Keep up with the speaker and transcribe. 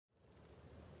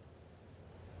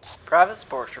Private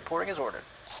Sporks reporting as ordered.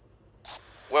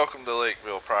 Welcome to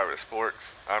Lakeville, Private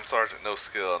Sporks. I'm Sergeant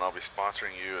NoSkill, and I'll be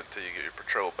sponsoring you until you get your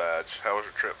patrol badge. How was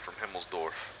your trip from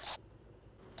Himmelsdorf?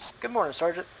 Good morning,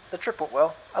 Sergeant. The trip went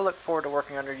well. I look forward to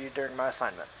working under you during my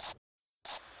assignment.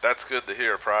 That's good to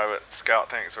hear, Private. Scout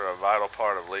tanks are a vital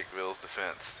part of Lakeville's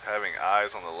defense. Having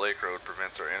eyes on the lake road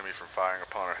prevents our enemy from firing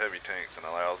upon our heavy tanks and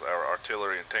allows our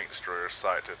artillery and tank destroyers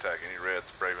sight to attack any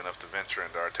Reds brave enough to venture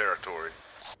into our territory.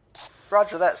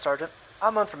 Roger that, Sergeant.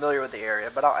 I'm unfamiliar with the area,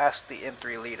 but I'll ask the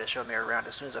M3 Lee to show me around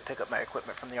as soon as I pick up my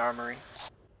equipment from the armory.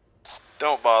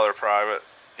 Don't bother, Private.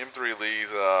 M3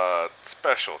 Lee's a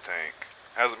special tank.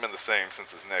 Hasn't been the same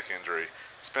since his neck injury.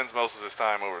 Spends most of his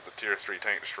time over at the Tier 3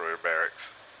 tank destroyer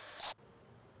barracks.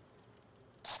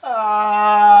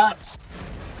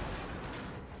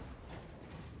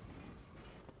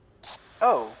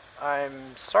 Oh,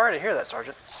 I'm sorry to hear that,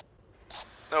 Sergeant.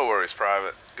 No worries,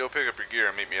 Private. Go pick up your gear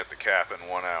and meet me at the cap in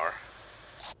 1 hour.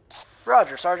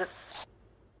 Roger, Sergeant.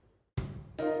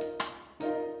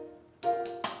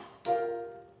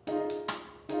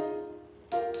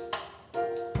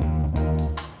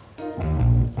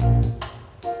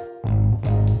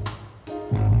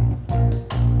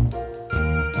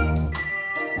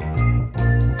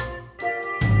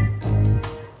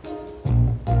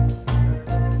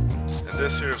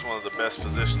 This here is one of the best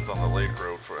positions on the lake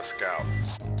road for a scout.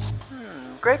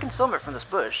 Great concealment from this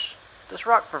bush. This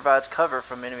rock provides cover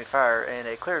from enemy fire and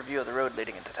a clear view of the road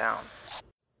leading into town.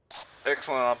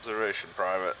 Excellent observation,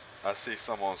 Private. I see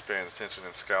someone's paying attention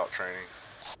in scout training.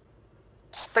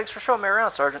 Thanks for showing me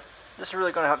around, Sergeant. This is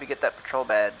really going to help me get that patrol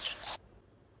badge.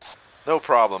 No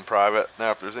problem, Private.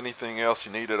 Now if there's anything else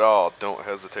you need at all, don't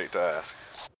hesitate to ask.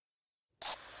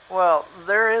 Well,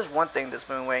 there is one thing that's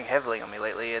been weighing heavily on me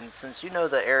lately, and since you know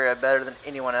the area better than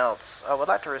anyone else, I would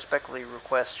like to respectfully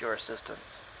request your assistance.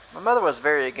 My mother was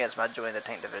very against my joining the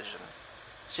tank division.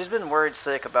 She's been worried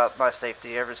sick about my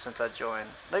safety ever since I joined.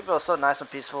 Lakeville is so nice and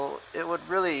peaceful, it would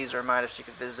really ease her mind if she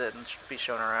could visit and be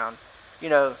shown around. You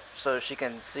know, so she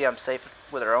can see I'm safe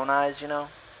with her own eyes, you know?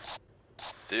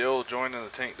 Deal joining the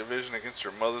tank division against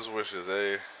your mother's wishes,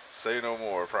 eh? Say no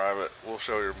more, Private. We'll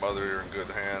show your mother you're in good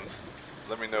hands.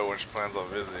 Let me know when she plans on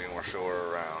visiting and we'll show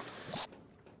her around.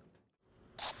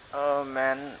 Oh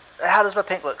man, how does my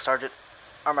paint look, Sergeant?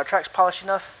 Are my tracks polished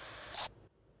enough?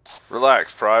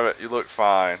 Relax, Private. You look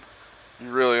fine. You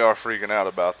really are freaking out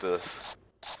about this.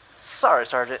 Sorry,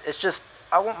 Sergeant. It's just,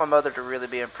 I want my mother to really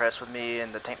be impressed with me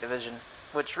in the tank division.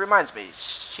 Which reminds me,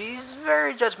 she's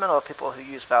very judgmental of people who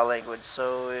use foul language,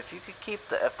 so if you could keep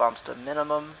the F-bombs to a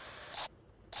minimum.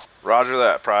 Roger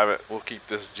that, Private. We'll keep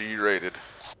this G-rated.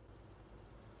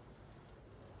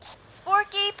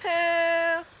 Sporky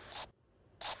Poo!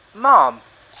 Mom!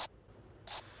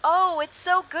 Oh, it's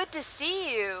so good to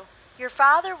see you. Your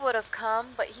father would have come,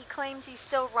 but he claims he's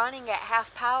still running at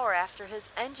half power after his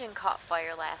engine caught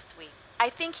fire last week. I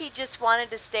think he just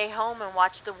wanted to stay home and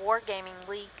watch the Wargaming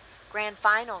League Grand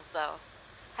Finals, though.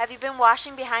 Have you been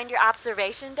washing behind your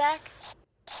observation deck?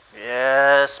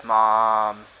 Yes,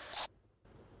 Mom.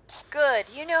 Good.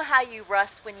 You know how you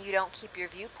rust when you don't keep your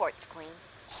viewports clean.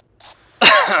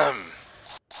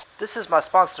 This is my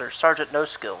sponsor, Sergeant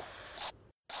NoSkill.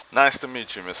 Nice to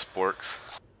meet you, Miss Sporks.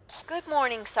 Good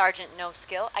morning, Sergeant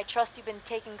NoSkill. I trust you've been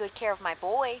taking good care of my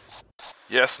boy.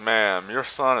 Yes, ma'am. Your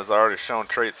son has already shown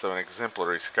traits of an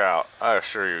exemplary scout. I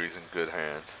assure you he's in good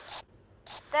hands.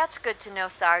 That's good to know,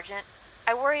 Sergeant.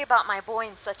 I worry about my boy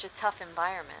in such a tough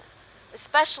environment.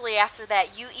 Especially after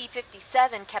that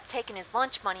UE-57 kept taking his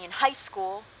lunch money in high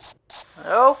school.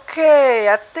 Okay,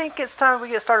 I think it's time we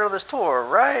get started on this tour,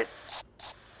 right?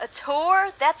 A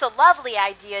tour? That's a lovely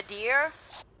idea, dear.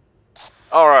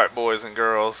 Alright, boys and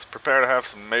girls. Prepare to have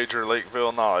some major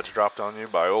Lakeville knowledge dropped on you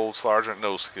by old Sergeant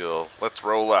NoSkill. Let's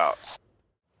roll out.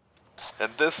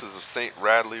 And this is of St.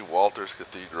 Radley Walters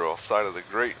Cathedral, site of the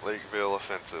Great Lakeville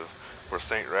Offensive, where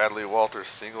St. Radley Walters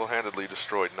single-handedly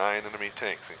destroyed 9 enemy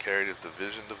tanks and carried his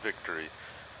division to victory.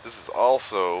 This is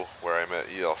also where I met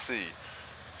ELC.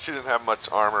 She didn't have much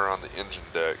armor on the engine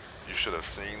deck. You should have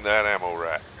seen that ammo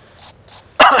rack.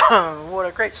 What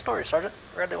a great story, Sergeant.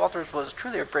 Radley Walters was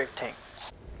truly a brave tank.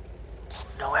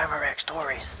 No ammo rack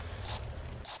stories.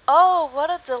 Oh, what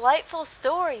a delightful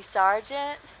story,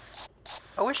 Sergeant.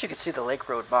 I wish you could see the lake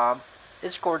road, Mom.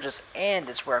 It's gorgeous, and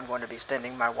it's where I'm going to be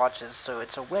standing my watches, so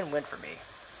it's a win-win for me.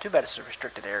 Too bad it's a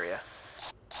restricted area.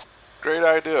 Great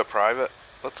idea, Private.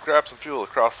 Let's grab some fuel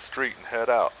across the street and head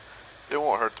out. It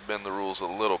won't hurt to bend the rules a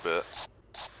little bit.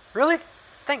 Really?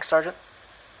 Thanks, Sergeant.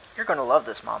 You're going to love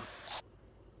this, Mom.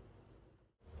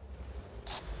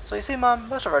 So you see, Mom,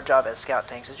 most of our job as scout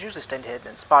tanks is usually staying hidden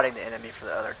and spotting the enemy for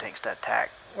the other tanks to attack.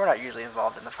 We're not usually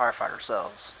involved in the firefight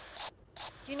ourselves.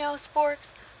 You know, Sporks,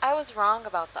 I was wrong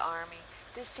about the Army.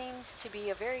 This seems to be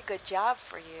a very good job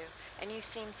for you, and you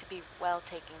seem to be well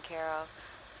taken care of.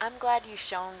 I'm glad you've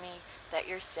shown me that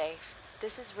you're safe.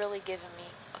 This has really given me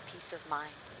a peace of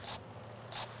mind.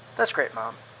 That's great,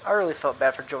 Mom. I really felt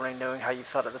bad for joining knowing how you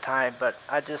felt at the time, but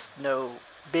I just know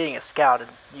being a scout in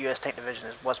the U.S. Tank Division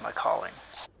was my calling.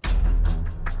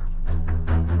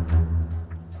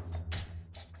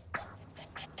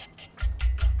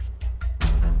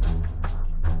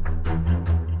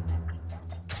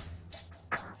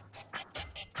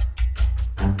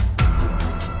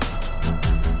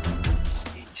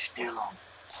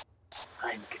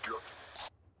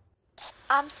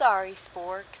 I'm sorry,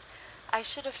 Sporks. I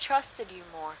should have trusted you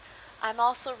more. I'm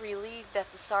also relieved that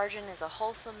the sergeant is a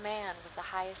wholesome man with the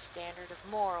highest standard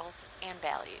of morals and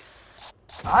values.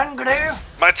 Hungry?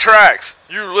 My tracks,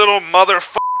 you little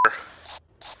motherfucker!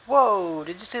 Whoa,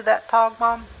 did you see that Tog,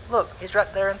 Mom? Look, he's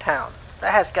right there in town.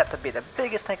 That has got to be the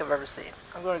biggest tank I've ever seen.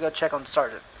 I'm going to go check on the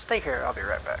sergeant. Stay here, I'll be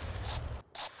right back.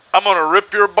 I'm gonna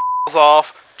rip your balls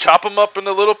off, chop them up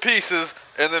into little pieces,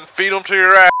 and then feed them to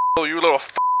your asshole, you little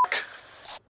fuck.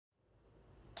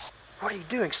 What are you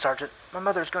doing, Sergeant? My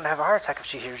mother's going to have a heart attack if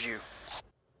she hears you.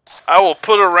 I will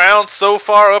put a round so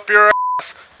far up your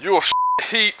ass, you will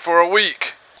heat for a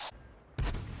week.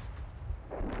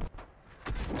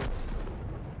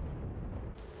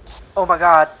 Oh my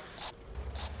god.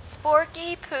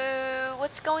 Sporky Poo,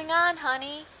 what's going on,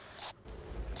 honey?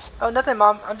 Oh, nothing,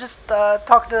 Mom. I'm just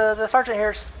talking to the sergeant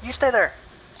here. You stay there.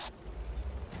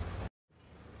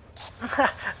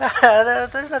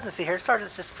 There's nothing to see here.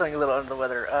 Sergeant's just feeling a little under the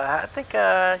weather. I think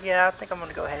I'm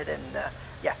gonna go ahead and,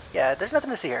 yeah, there's nothing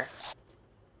to see here.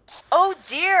 Oh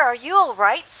dear, are you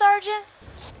alright, Sergeant?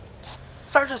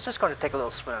 Sergeant's just going to take a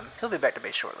little swim. He'll be back to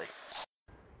base shortly.